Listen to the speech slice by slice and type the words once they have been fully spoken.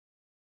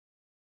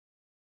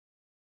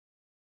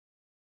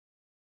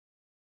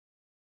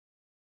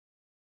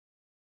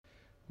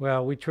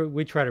Well, we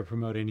try to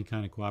promote any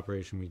kind of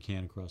cooperation we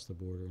can across the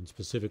border, and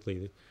specifically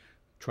the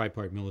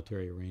tripartite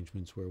military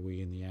arrangements where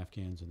we and the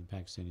Afghans and the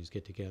Pakistanis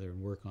get together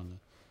and work on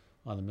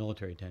the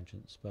military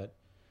tensions. But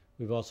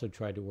we've also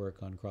tried to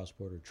work on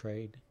cross-border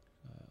trade,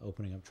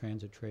 opening up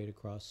transit trade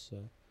across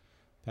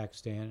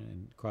Pakistan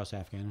and across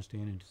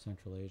Afghanistan into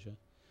Central Asia.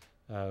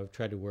 We've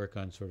tried to work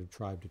on sort of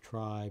tribe to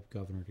tribe,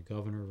 governor to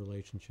governor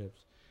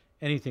relationships.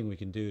 Anything we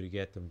can do to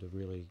get them to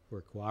really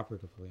work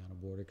cooperatively on a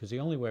border, because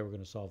the only way we're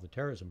going to solve the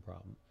terrorism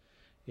problem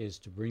is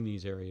to bring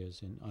these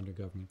areas in under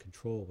government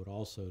control, but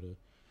also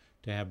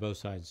to have both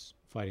sides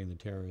fighting the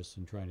terrorists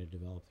and trying to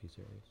develop these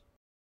areas.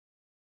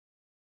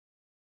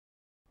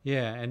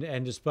 Yeah,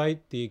 and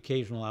despite the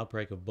occasional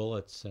outbreak of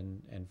bullets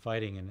and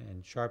fighting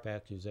and sharp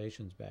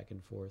accusations back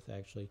and forth,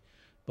 actually,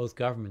 both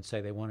governments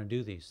say they want to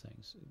do these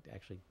things.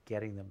 Actually,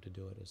 getting them to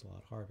do it is a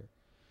lot harder.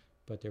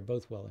 But they're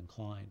both well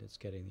inclined. It's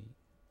getting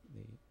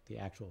the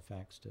actual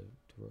facts to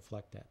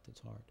reflect that that's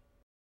hard.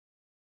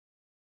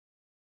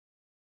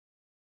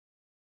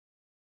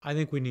 I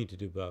think we need to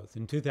do both.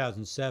 In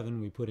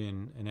 2007, we put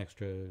in an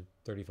extra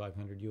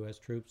 3,500 U.S.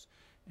 troops,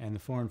 and the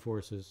foreign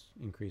forces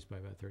increased by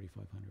about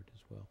 3,500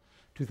 as well.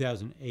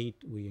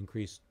 2008, we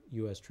increased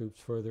U.S. troops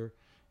further,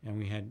 and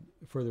we had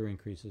further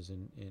increases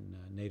in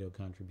NATO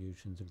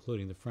contributions,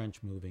 including the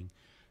French moving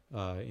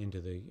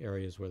into the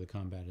areas where the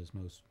combat is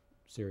most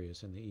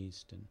serious in the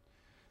east, and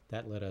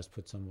that let us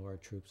put some of our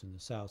troops in the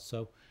south.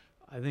 So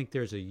I think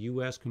there's a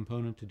U.S.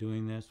 component to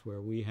doing this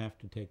where we have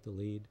to take the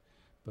lead,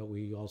 but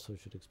we also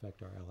should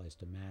expect our allies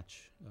to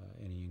match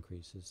any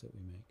increases that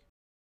we make.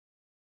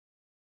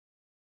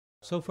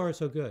 So far,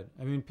 so good.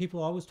 I mean,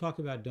 people always talk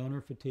about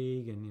donor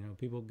fatigue and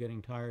people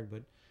getting tired,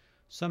 but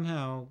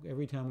somehow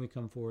every time we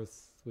come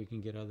forth, we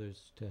can get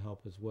others to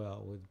help as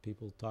well. With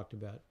people talked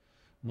about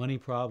money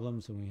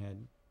problems, and we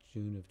had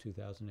June of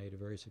 2008 a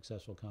very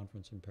successful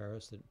conference in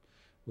Paris that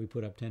we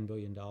put up $10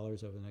 billion over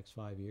the next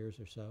 5 years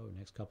or so, or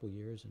next couple of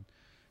years, and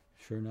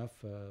sure enough,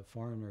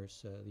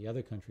 foreigners, the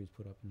other countries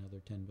put up another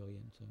 10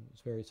 billion, so it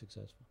was very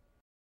successful.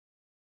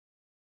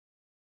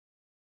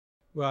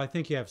 Well, I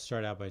think you have to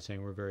start out by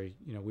saying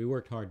we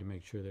worked hard to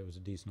make sure there was a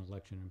decent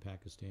election in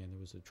Pakistan. There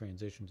was a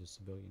transition to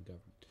civilian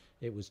government.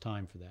 It was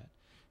time for that.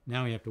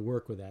 Now we have to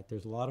work with that.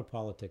 There's a lot of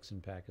politics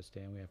in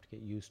Pakistan. We have to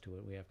get used to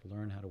it. We have to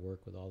learn how to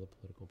work with all the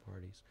political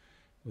parties,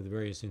 with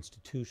various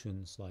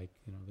institutions like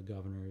the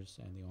governors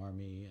and the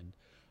army and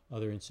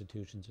other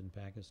institutions in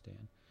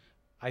Pakistan.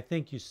 I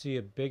think you see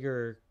a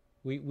bigger.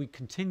 We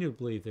continue to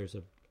believe there's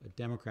a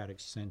democratic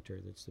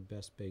center that's the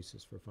best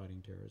basis for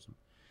fighting terrorism.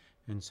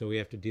 And so we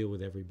have to deal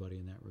with everybody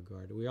in that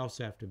regard. We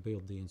also have to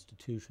build the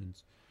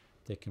institutions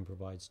that can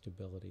provide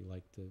stability,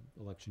 like the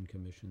election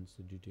commissions,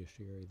 the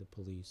judiciary, the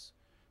police,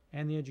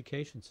 and the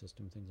education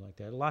system, things like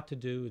that. A lot to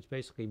do. It's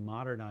basically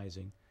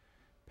modernizing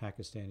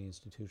Pakistani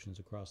institutions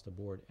across the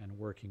board and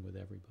working with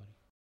everybody.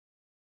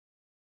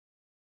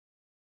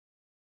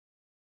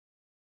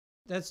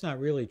 That's not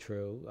really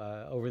true.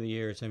 Over the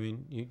years, I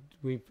mean,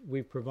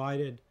 we've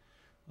provided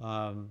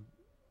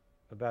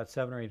about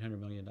 $700 or $800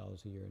 million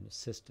a year in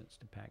assistance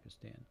to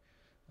Pakistan.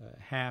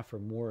 Half or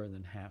more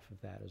than half of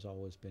that has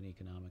always been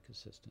economic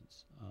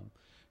assistance.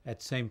 At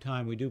the same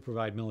time, we do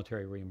provide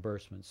military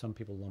reimbursement. Some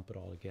people lump it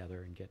all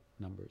together and get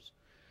numbers.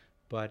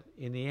 But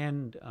in the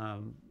end,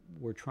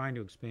 we're trying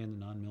to expand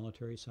the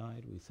non-military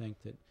side. We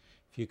think that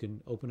if you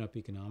can open up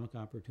economic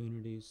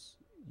opportunities,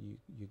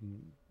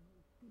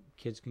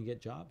 kids can get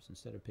jobs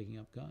instead of picking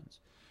up guns.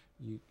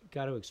 You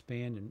got to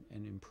expand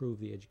and improve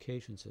the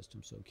education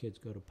system so kids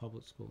go to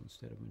public school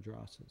instead of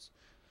madrasas.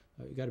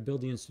 You got to build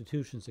the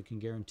institutions that can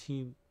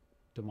guarantee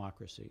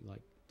democracy,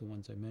 like the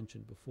ones I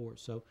mentioned before.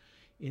 So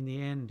in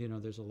the end,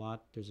 there's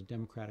a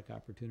democratic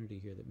opportunity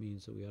here that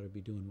means that we ought to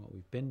be doing what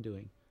we've been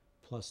doing,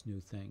 plus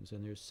new things.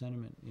 And there's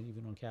sentiment,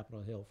 even on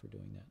Capitol Hill, for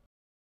doing that.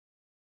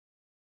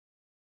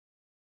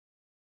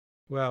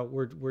 Well,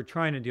 we're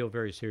trying to deal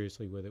very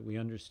seriously with it. We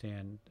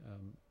understand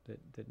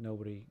that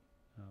nobody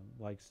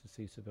likes to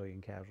see civilian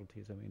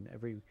casualties. I mean,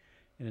 every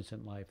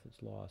innocent life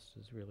that's lost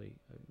is really,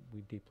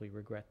 we deeply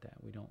regret that.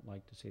 We don't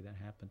like to see that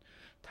happen.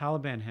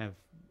 Taliban have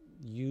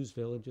used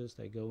villages.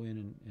 They go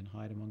in and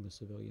hide among the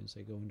civilians.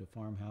 They go into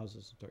farmhouses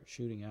and start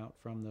shooting out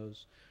from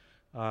those.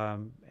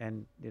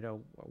 And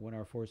when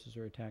our forces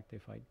are attacked, they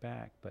fight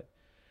back. But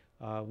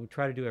we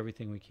try to do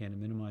everything we can to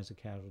minimize the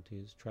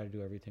casualties, try to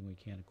do everything we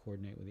can to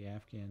coordinate with the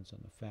Afghans on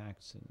the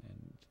facts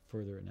and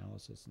further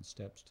analysis and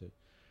steps to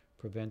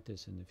prevent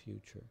this in the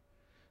future.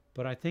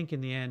 But I think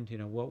in the end,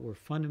 what we're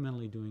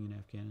fundamentally doing in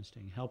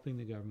Afghanistan, helping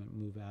the government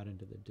move out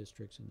into the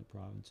districts and the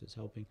provinces,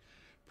 helping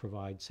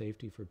provide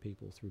safety for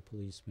people through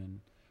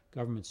policemen,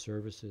 government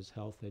services,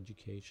 health,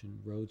 education,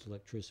 roads,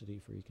 electricity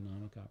for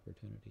economic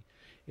opportunity.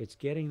 It's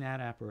getting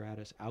that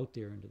apparatus out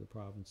there into the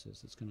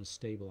provinces that's going to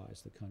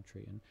stabilize the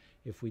country. And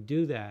if we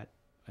do that,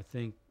 I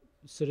think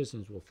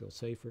citizens will feel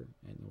safer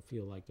and they'll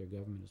feel like their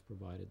government has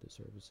provided the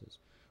services.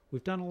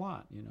 We've done a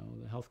lot.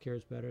 The healthcare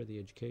is better, the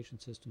education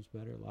system's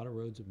better, a lot of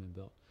roads have been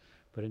built.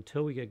 But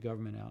until we get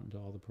government out into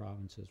all the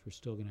provinces, we're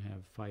still going to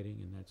have fighting,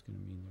 and that's going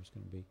to mean there's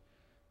going to be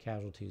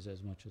casualties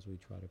as much as we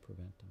try to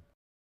prevent them.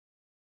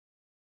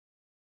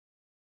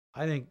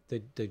 I think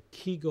the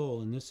key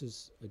goal, and this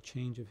is a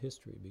change of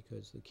history,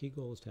 because the key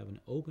goal is to have an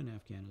open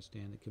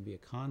Afghanistan that can be a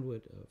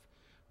conduit of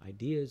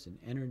ideas and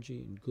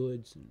energy and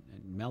goods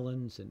and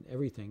melons and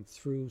everything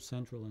through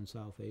Central and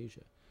South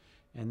Asia.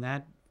 And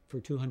that, for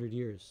 200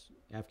 years,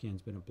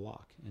 Afghan's been a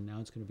block, and now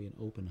it's going to be an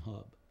open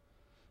hub.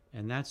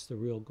 And that's the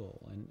real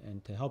goal.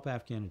 And to help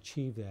Afghan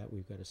achieve that,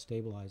 we've got to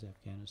stabilize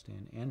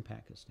Afghanistan and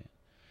Pakistan.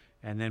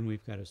 And then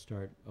we've got to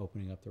start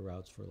opening up the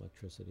routes for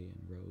electricity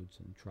and roads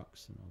and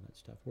trucks and all that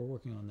stuff. We're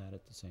working on that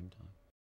at the same time.